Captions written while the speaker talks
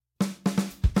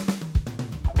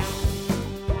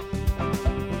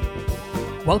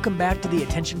Welcome back to the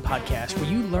Attention Podcast, where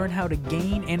you learn how to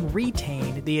gain and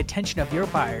retain the attention of your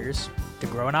buyers to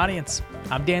grow an audience.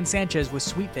 I'm Dan Sanchez with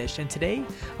Sweetfish, and today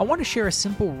I want to share a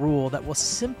simple rule that will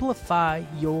simplify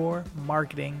your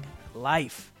marketing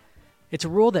life. It's a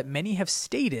rule that many have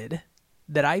stated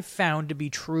that I've found to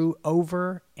be true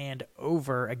over and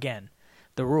over again.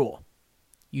 The rule: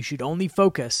 you should only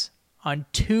focus on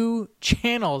 2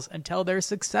 channels until they're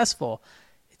successful.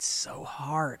 It's so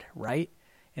hard, right?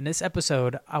 In this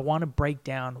episode, I want to break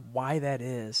down why that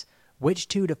is, which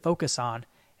 2 to focus on,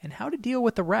 and how to deal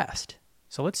with the rest.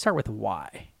 So let's start with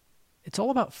why. It's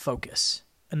all about focus.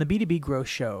 In the B2B Growth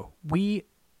Show, we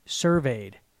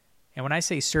surveyed, and when I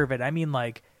say surveyed, I mean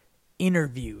like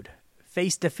interviewed,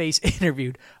 face-to-face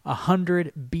interviewed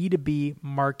 100 B2B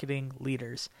marketing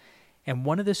leaders. And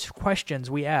one of the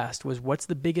questions we asked was, what's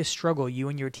the biggest struggle you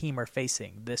and your team are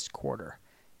facing this quarter?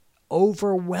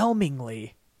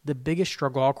 Overwhelmingly, the biggest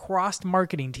struggle across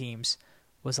marketing teams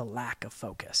was a lack of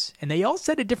focus. And they all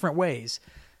said it different ways.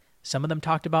 Some of them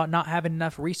talked about not having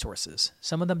enough resources.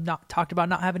 Some of them talked about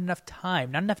not having enough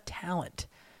time, not enough talent,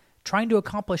 trying to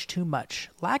accomplish too much,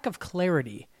 lack of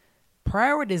clarity,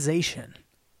 prioritization.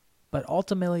 But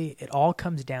ultimately, it all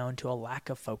comes down to a lack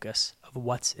of focus of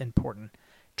what's important,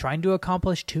 trying to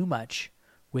accomplish too much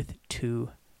with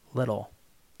too little.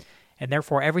 And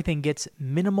therefore, everything gets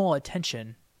minimal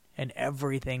attention and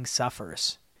everything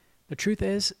suffers. The truth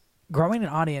is, growing an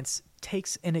audience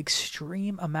takes an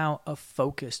extreme amount of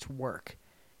focused work.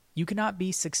 You cannot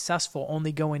be successful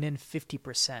only going in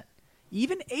 50%.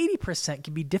 Even 80%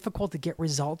 can be difficult to get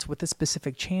results with a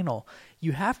specific channel.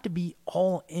 You have to be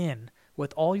all in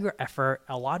with all your effort,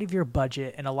 a lot of your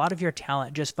budget, and a lot of your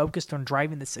talent just focused on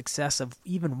driving the success of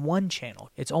even one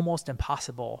channel. It's almost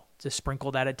impossible to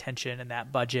sprinkle that attention and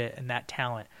that budget and that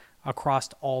talent across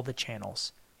all the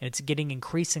channels. And it's getting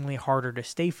increasingly harder to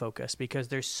stay focused because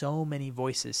there's so many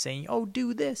voices saying, oh,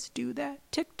 do this, do that,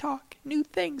 TikTok, new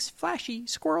things, flashy,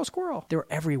 squirrel, squirrel. They're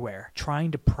everywhere trying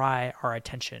to pry our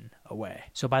attention away.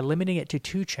 So by limiting it to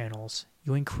 2 channels,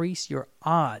 you increase your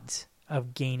odds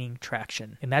of gaining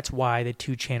traction. And that's why the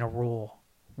 2-channel rule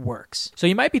works. So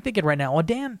you might be thinking right now, well,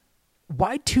 Dan,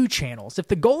 why 2 channels? If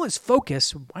the goal is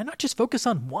focus, why not just focus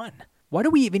on 1? Why do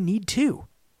we even need 2?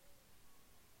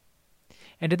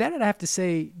 And to that, I have to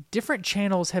say, different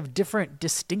channels have different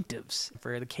distinctives.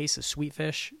 For the case of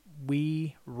Sweetfish,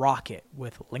 we rock it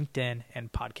with LinkedIn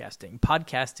and podcasting.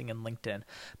 Podcasting and LinkedIn.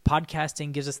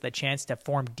 Podcasting gives us the chance to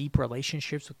form deep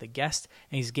relationships with the guest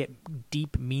and get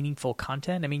deep, meaningful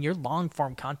content. I mean, your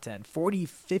long-form content, 40,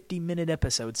 50-minute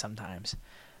episodes sometimes,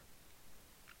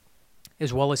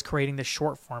 as well as creating the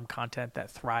short-form content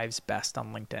that thrives best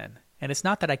on LinkedIn. And it's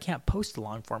not that I can't post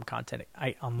long-form content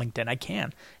on LinkedIn. I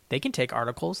can. They can take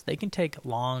articles. They can take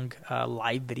long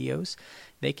live videos.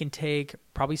 They can take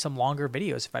probably some longer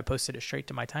videos if I posted it straight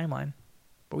to my timeline.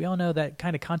 But we all know that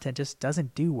kind of content just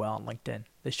doesn't do well on LinkedIn.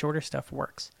 The shorter stuff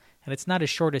works. And it's not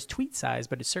as short as tweet size,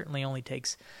 but it certainly only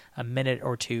takes a minute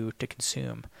or 2 to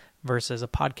consume versus a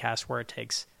podcast where it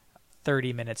takes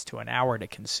 30 minutes to an hour to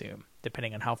consume,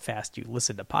 depending on how fast you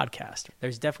listen to podcasts.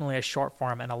 There's definitely a short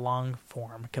form and a long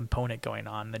form component going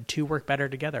on. The 2 work better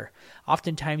together.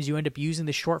 Oftentimes you end up using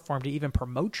the short form to even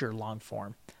promote your long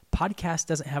form. Podcast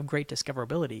doesn't have great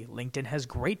discoverability. LinkedIn has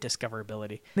great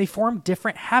discoverability. They form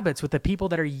different habits with the people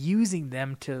that are using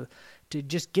them to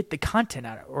just get the content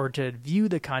out, or to view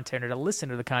the content, or to listen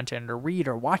to the content, or read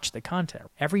or watch the content.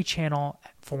 Every channel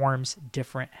forms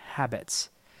different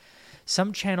habits.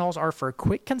 Some channels are for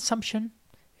quick consumption,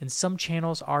 and some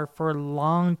channels are for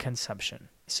long consumption.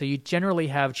 So you generally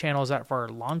have channels that are for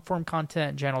long-form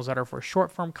content and channels that are for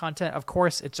short-form content. Of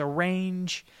course, it's a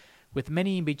range with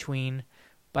many in between,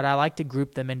 but I like to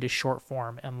group them into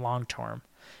short-form and long-term,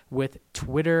 with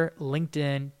Twitter,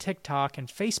 LinkedIn, TikTok, and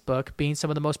Facebook being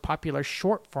some of the most popular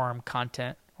short-form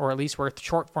content, or at least where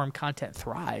short-form content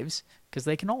thrives, because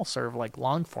they can all serve like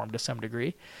long-form to some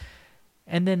degree.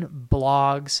 And then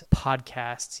blogs,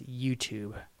 podcasts,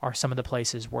 YouTube are some of the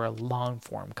places where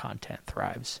long-form content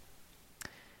thrives.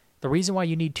 The reason why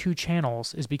you need 2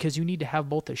 channels is because you need to have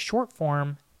both a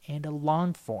short-form and a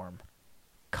long-form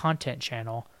content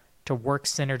channel to work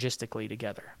synergistically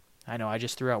together. I know I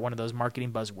just threw out one of those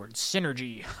marketing buzzwords,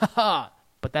 synergy,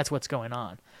 but that's what's going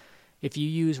on. If you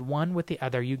use one with the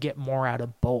other, you get more out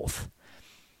of both.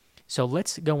 So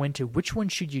let's go into which one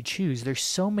should you choose. There's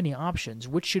so many options.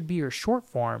 Which should be your short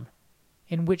form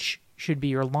and which should be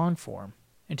your long form?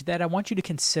 And to that, I want you to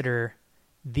consider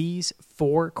these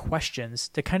 4 questions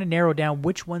to kind of narrow down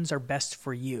which ones are best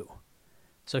for you.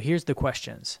 So here's the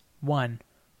questions. 1,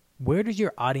 where does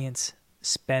your audience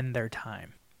spend their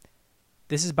time?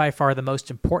 This is by far the most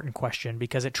important question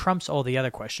because it trumps all the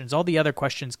other questions. All the other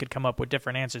questions could come up with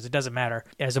different answers. It doesn't matter.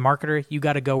 As a marketer, you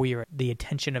got to go where the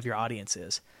attention of your audience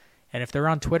is. And if they're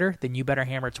on Twitter, then you better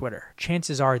hammer Twitter.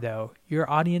 Chances are, though, your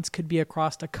audience could be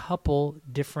across a couple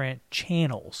different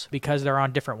channels because they're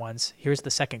on different ones. Here's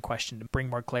the second question to bring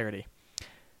more clarity.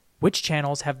 Which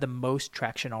channels have the most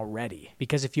traction already?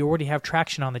 Because if you already have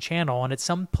traction on the channel and it's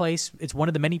one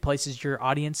of the many places your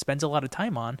audience spends a lot of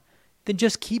time on, then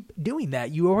just keep doing that.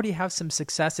 You already have some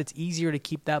success. It's easier to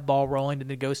keep that ball rolling than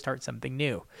to go start something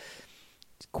new.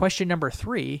 Question number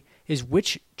 3 is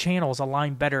which channels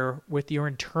align better with your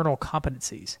internal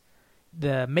competencies?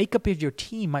 The makeup of your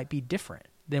team might be different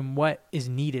than what is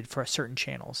needed for certain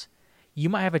channels. You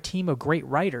might have a team of great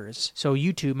writers, so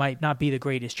YouTube might not be the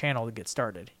greatest channel to get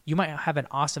started. You might have an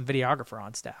awesome videographer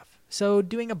on staff, so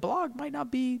doing a blog might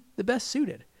not be the best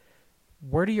suited.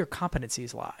 Where do your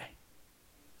competencies lie?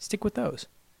 Stick with those.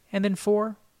 And then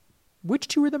 4, which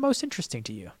 2 are the most interesting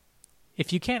to you?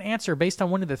 If you can't answer based on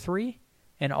one of the 3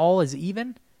 and all is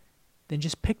even, then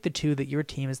just pick the 2 that your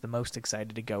team is the most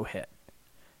excited to go hit.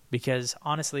 Because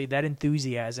honestly, that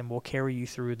enthusiasm will carry you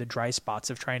through the dry spots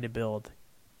of trying to build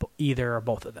either or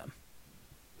both of them.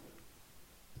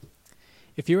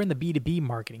 If you're in the B2B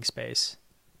marketing space,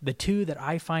 the 2 that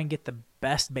I find get the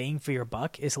best bang for your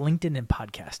buck is LinkedIn and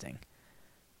podcasting.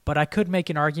 But I could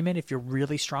make an argument if you're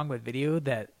really strong with video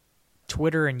that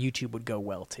Twitter and YouTube would go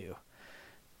well too.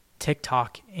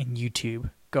 TikTok and YouTube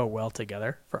go well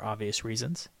together for obvious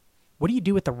reasons. What do you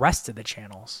do with the rest of the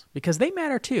channels? Because they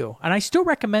matter too. And I still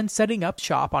recommend setting up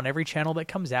shop on every channel that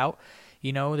comes out.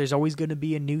 You know, there's always going to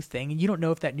be a new thing, and you don't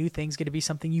know if that new thing's going to be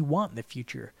something you want in the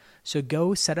future. So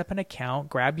go set up an account,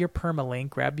 grab your permalink,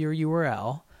 grab your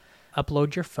URL,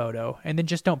 upload your photo, and then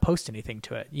just don't post anything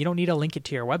to it. You don't need to link it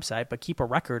to your website, but keep a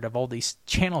record of all these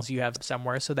channels you have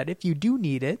somewhere so that if you do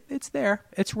need it, it's there,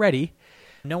 it's ready.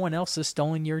 No one else has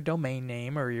stolen your domain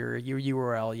name or your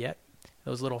URL yet.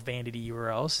 Those little vanity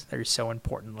URLs, they're so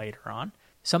important later on.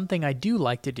 Something I do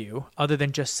like to do, other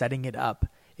than just setting it up,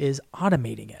 is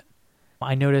automating it.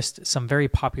 I noticed some very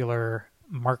popular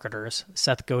marketers,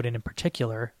 Seth Godin in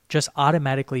particular, just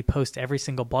automatically post every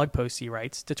single blog post he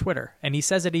writes to Twitter. And he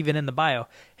says it even in the bio,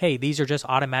 hey, these are just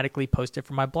automatically posted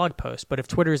for my blog post. But if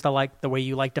Twitter is the way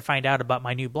you like to find out about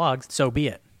my new blogs, so be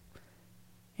it.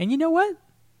 And you know what?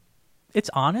 It's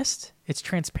honest, it's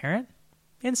transparent,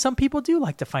 and some people do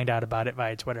like to find out about it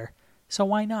via Twitter. So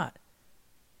why not?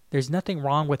 There's nothing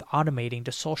wrong with automating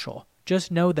to social.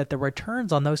 Just know that the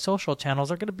returns on those social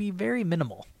channels are going to be very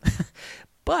minimal.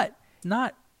 But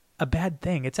not a bad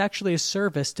thing. It's actually a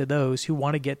service to those who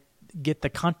want to get the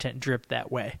content dripped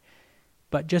that way.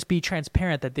 But just be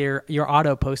transparent that you're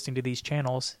auto-posting to these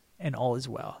channels and all is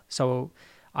well. So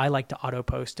I like to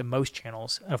auto-post to most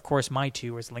channels. Of course, my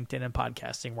 2 is LinkedIn and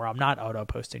podcasting, where I'm not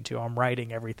auto-posting to. I'm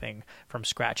writing everything from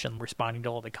scratch and responding to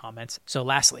all the comments. So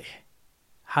lastly,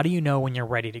 how do you know when you're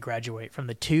ready to graduate from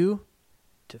the 2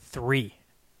 to 3?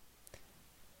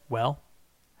 Well,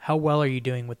 how well are you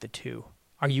doing with the 2?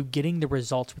 Are you getting the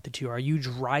results with the 2? Are you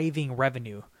driving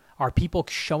revenue? Are people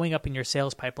showing up in your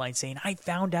sales pipeline saying, I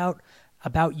found out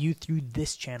about you through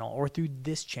this channel or through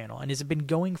this channel? And has it been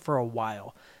going for a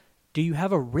while? Do you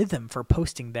have a rhythm for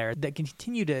posting there that can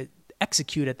continue to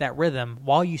execute at that rhythm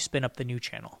while you spin up the new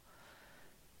channel?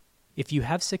 If you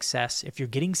have success, if you're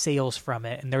getting sales from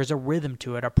it, and there's a rhythm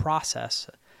to it, a process,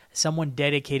 someone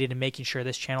dedicated to making sure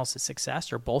this channel's a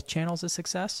success or both channels a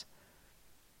success,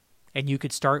 and you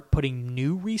could start putting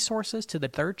new resources to the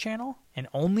 3rd channel and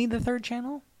only the 3rd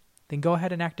channel, then go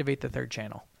ahead and activate the 3rd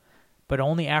channel. But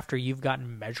only after you've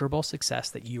gotten measurable success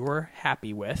that you are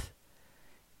happy with.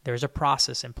 There's a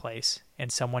process in place and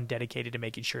someone dedicated to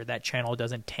making sure that channel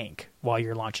doesn't tank while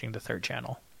you're launching the 3rd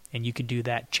channel. And you can do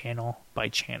that channel by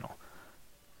channel.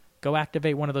 Go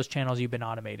activate one of those channels you've been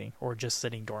automating or just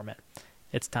sitting dormant.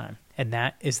 It's time. And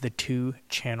that is the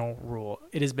 2-channel rule.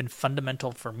 It has been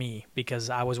fundamental for me because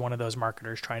I was one of those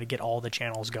marketers trying to get all the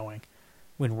channels going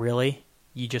when really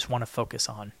you just want to focus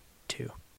on 2.